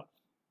extra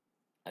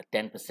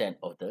 10%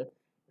 of the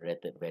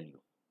rated value.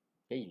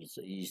 Okay,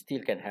 so you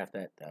still can have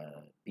that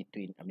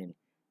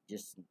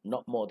just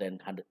not more than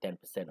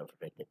 110% of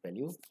rated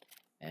value,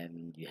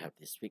 and you have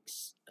this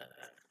fixed.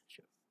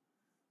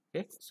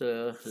 Okay,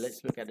 so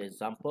let's look at the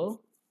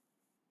example.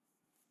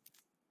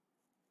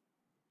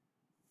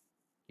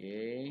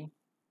 Okay,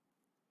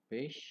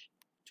 page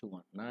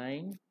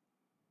 219.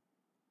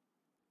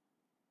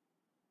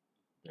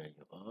 There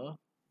you are.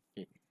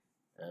 Okay.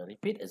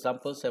 Repeat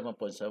example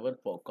 7.7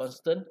 for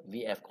constant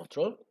VF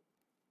control.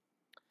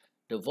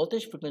 The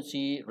voltage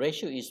frequency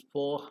ratio is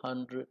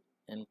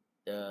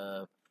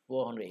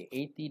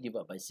 480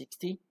 divided by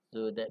 60,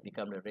 so that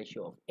becomes the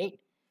ratio of 8.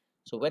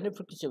 So when the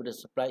frequency of the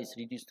supply is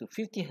reduced to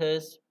 50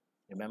 Hz,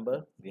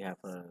 remember we have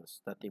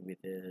starting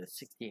with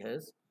 60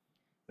 Hz.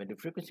 When the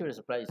frequency of the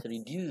supply is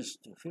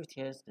reduced to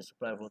 50 Hz, the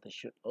supply voltage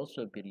should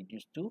also be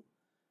reduced to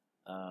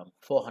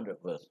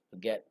 400 volts to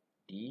get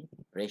the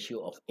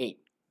ratio of 8.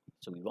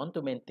 So we want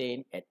to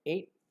maintain at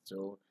 8.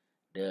 So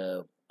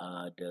the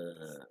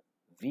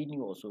V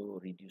nu also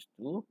reduced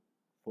to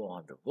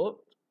 400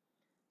 volt.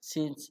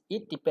 Since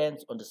it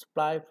depends on the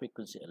supply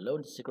frequency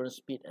alone, the synchronous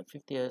speed at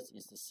 50 Hz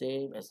is the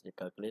same as the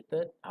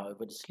calculated.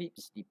 However, the sleep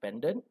is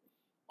dependent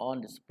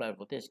on the supply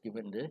voltage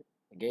given the,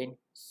 again,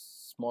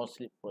 small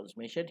sleep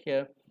approximation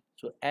here.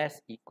 So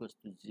S equals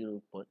to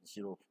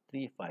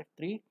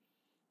 0.0353.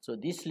 So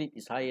this sleep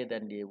is higher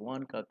than the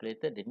one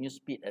calculated. The new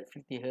speed at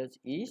 50 Hz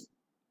is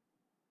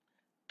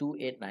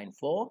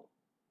 2894.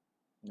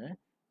 Yeah?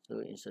 So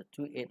it's a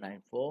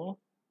 2894.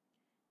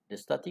 The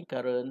starting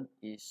current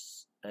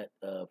is at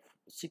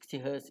 60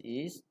 Hz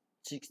is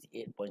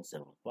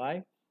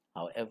 68.75.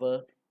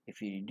 However,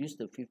 if you reduce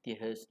the 50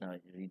 Hz, now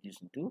it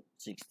reduces to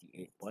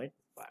 68.5%.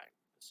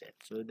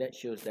 So that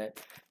shows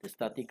that the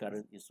starting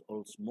current is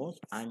almost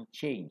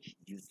unchanged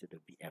due to the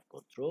VF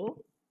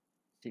control.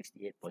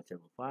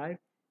 68.75,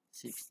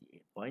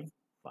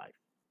 68.5.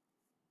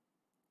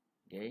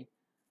 Okay.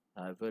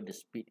 However, the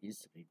speed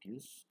is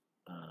reduced,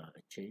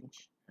 a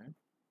change.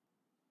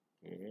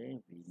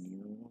 Okay, we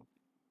knew.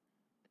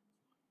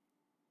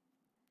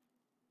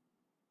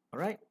 All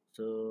right,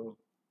 so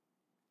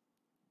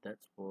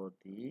that's for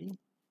the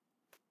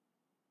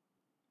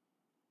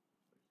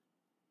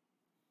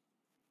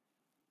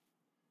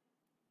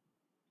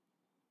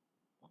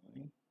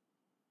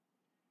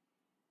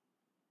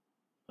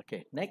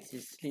okay. Next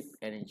is sleep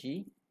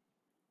energy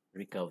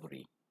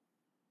recovery.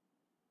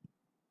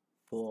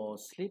 For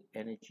sleep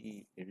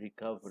energy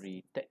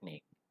recovery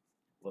technique,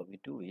 what we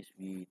do is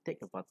we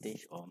take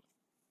advantage of,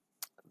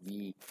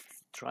 we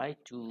try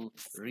to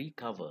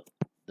recover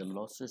the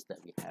losses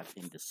that we have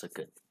in the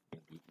circuit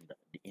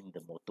in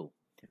the motor.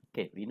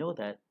 Okay, we know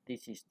that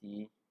this is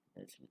the,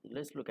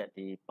 let's look at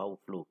the power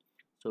flow.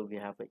 So we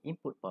have an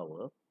input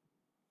power,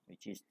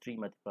 which is 3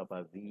 multiplied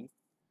by V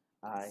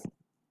I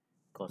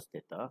cos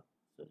theta.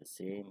 So the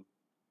same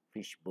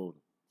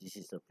fishbone. This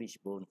is a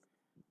fishbone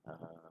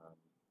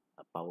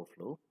a power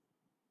flow.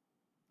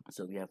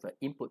 So we have an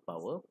input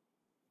power,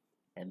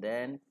 and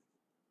then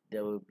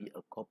there will be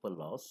a copper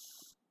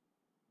loss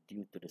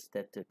due to the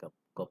static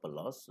copper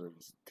loss. So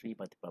it's 3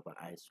 multiplied by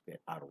I squared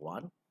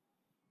R1,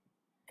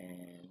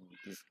 and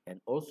this, and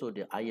also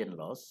the iron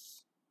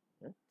loss,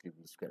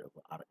 3V squared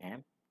over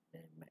Rm,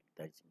 and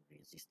magnetizing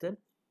resistance,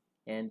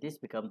 and this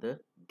become the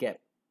gap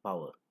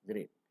power,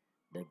 isn't it?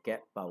 The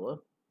gap power,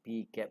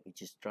 P gap,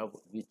 which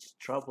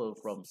travel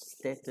from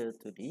stator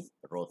to the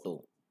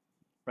rotor,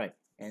 right?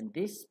 And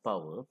this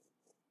power,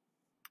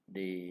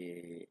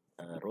 the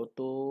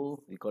rotor,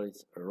 we call it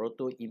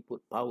rotor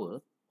input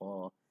power,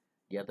 or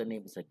the other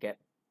name is a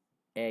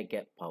air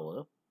gap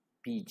power,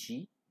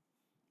 PG,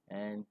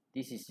 and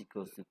this is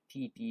equals to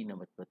TT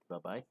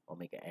multiplied by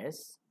omega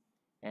S,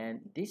 and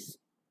this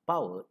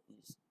power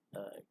is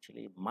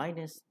actually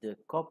minus the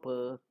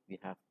copper. We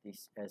have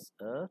this as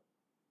a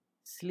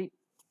slip,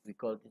 we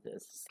call it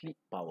as slip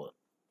power,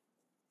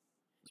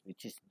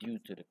 which is due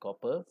to the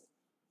copper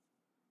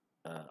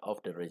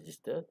of the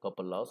resistor,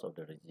 copper loss of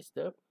the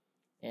resistor,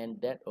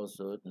 and that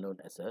also known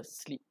as a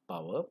slip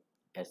power,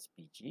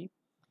 SPG.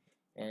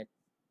 And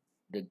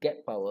the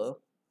gap power,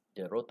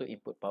 the rotor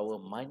input power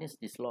minus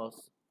this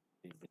loss,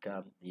 will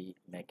become the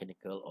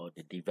mechanical or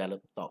the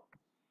developed torque.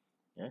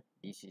 Yeah,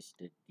 this is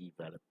the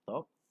developed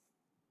torque.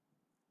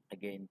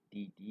 Again,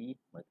 TD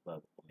multiplied by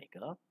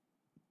omega.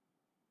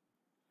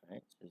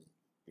 Right, so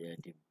the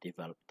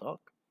developed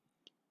torque,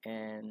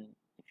 and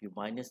if you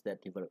minus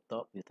that developed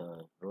torque with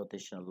a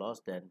rotational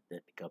loss, then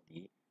that becomes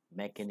the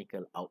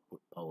mechanical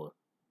output power,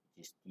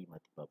 which is T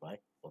multiplied by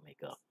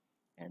omega,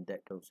 and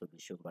that can also be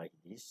shown by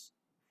this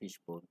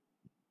fishbone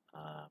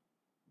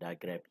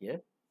diagram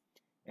here.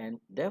 And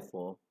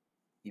therefore,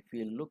 if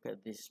you look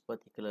at this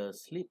particular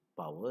slip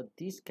power,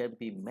 this can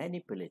be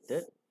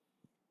manipulated,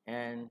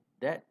 and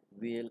that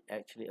will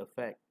actually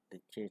affect the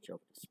change of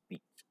the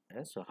speed.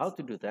 So how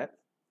to do that?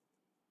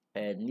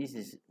 And this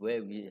is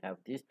where we have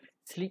this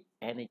sleep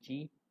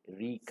energy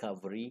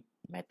recovery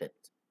method.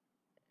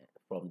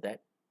 From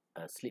that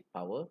sleep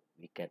power,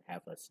 we can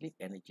have a sleep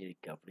energy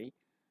recovery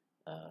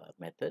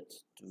method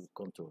to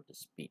control the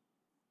speed.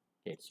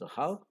 Okay, so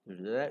how to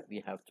do that?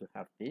 We have to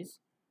have this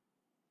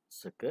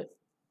circuit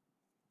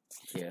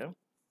here,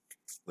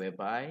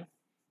 whereby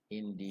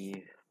in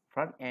the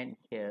front end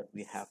here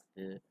we have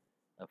the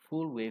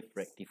full wave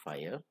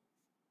rectifier,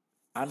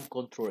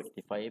 uncontrolled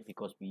rectifier,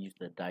 because we use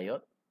the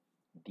diode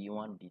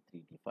D1,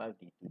 D3, D5,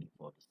 D2,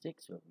 D4, D6.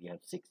 So we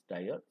have 6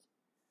 diodes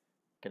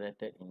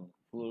connected in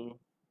full,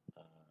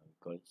 we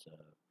call it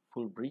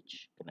full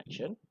bridge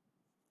connection.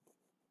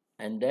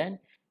 And then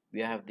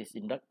we have this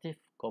inductive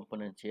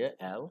component here,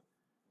 L,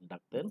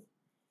 inductance,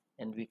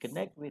 and we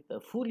connect with a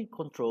fully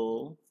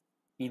controlled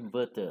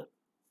inverter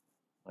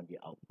on the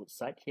output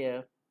side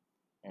here,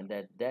 and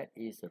that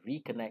is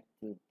reconnect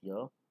to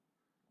your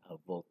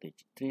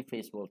voltage,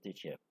 3-phase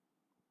voltage here.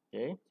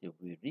 Okay, so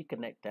we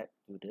reconnect that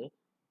to the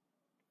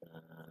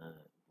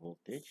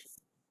voltage,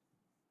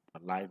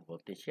 line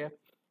voltage here,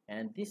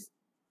 and this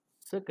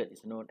circuit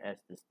is known as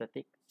the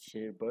static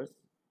Scabius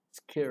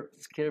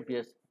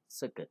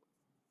circuit.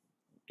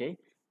 Okay,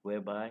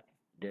 whereby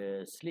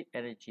the sleep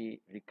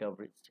energy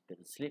recovery, the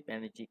sleep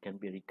energy can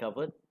be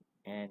recovered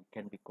and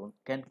can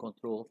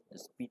control the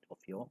speed of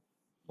your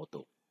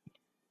motor.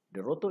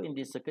 The rotor in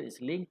this circuit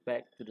is linked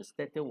back to the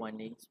stator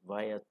windings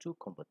via two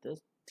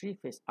converters,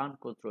 three-phase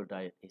uncontrolled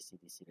diode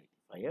AC-DC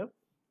rectifier,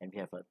 and we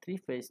have a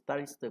three-phase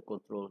thyristor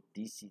controlled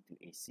DC to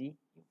AC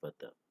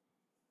inverter.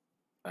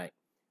 Right.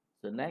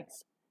 So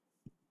next,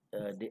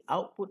 the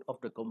output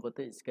of the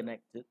converter is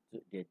connected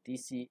to the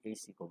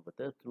DC-AC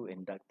converter through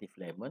inductive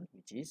element,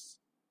 which is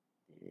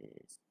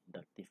this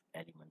inductive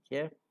element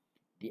here.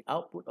 The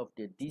output of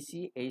the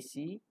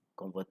DC-AC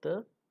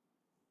converter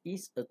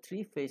is a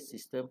three-phase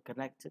system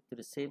connected to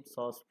the same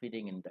source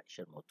feeding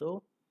induction motor.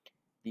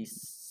 The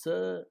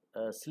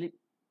slip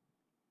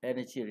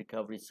energy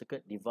recovery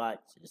circuit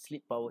divides the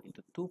slip power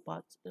into two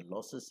parts, the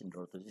losses in the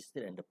rotor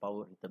resistor and the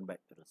power returned back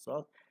to the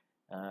source.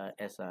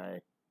 As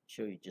I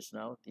showed you just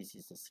now, this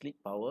is the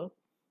slip power.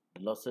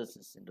 The losses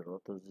is in the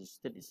rotor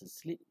resistor. This is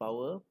slip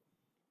power.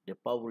 The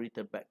power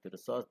returned back to the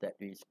source that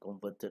is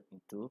converted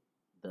into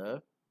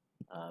the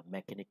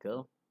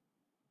mechanical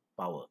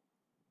power.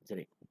 Isn't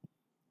it?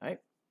 Right?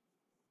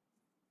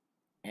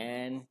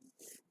 And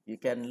you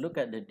can look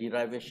at the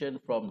derivation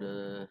from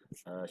the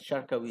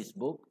Sharkawi's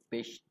book,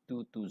 page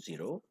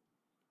 220.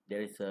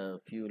 There is a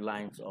few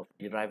lines of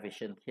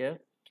derivation here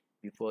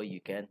before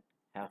you can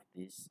have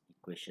this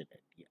equation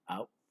at the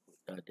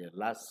output, the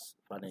last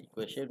final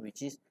equation,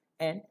 which is,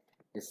 and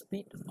the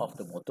speed of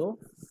the motor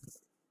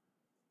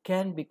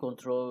can be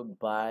controlled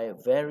by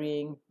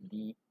varying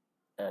the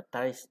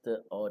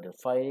thyristor or the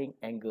firing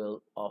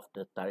angle of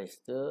the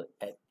thyristor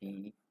at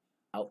the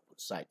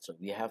output side. So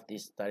we have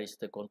this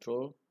thyristor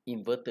control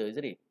inverter,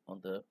 isn't it,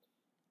 on the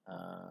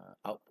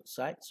output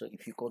side. So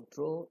if you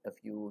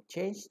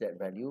change that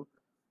value,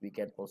 we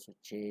can also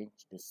change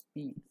the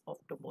speed of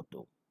the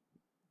motor.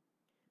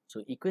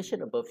 So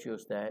equation above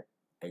shows that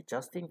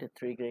adjusting the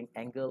triggering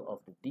angle of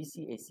the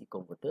DC-AC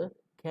converter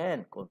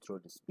can control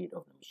the speed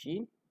of the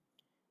machine,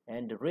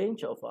 and the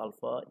range of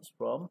alpha is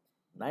from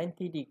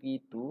 90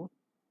 degree to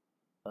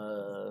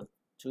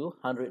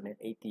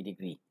 180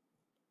 degree.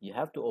 You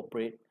have to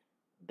operate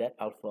that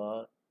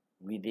alpha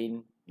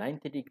within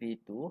 90 degree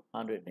to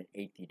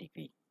 180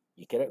 degree.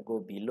 You cannot go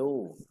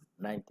below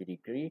 90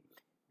 degree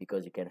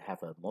because you can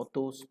have a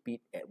motor speed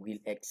that will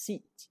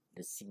exceed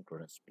the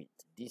synchronous speed.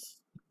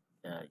 This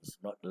is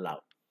not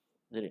allowed.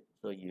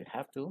 So you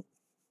have to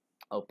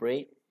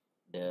operate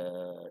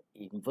the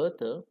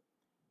inverter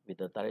with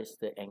the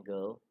thyristor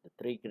angle, the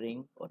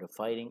triggering or the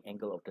firing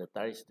angle of the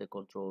thyristor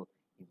control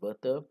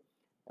inverter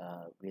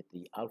with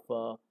the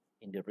alpha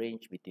in the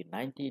range between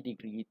 90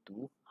 degree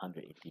to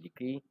 180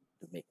 degree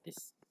to make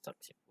this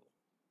successful.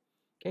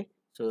 Okay,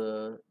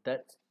 so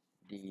that's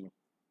the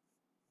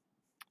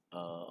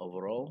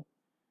overall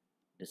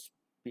the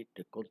speed,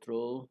 the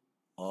control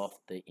of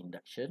the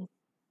induction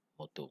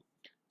motor.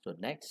 So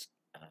next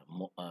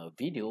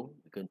video,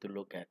 we're going to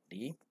look at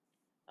the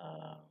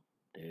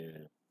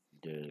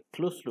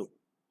closed loop,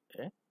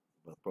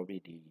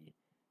 probably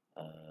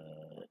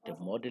the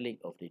modeling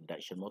of the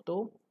induction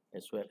motor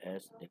as well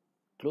as the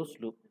closed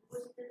loop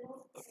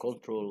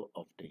control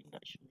of the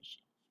induction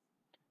machine.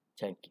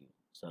 Thank you.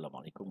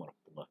 Assalamualaikum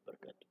warahmatullahi wabarakatuh.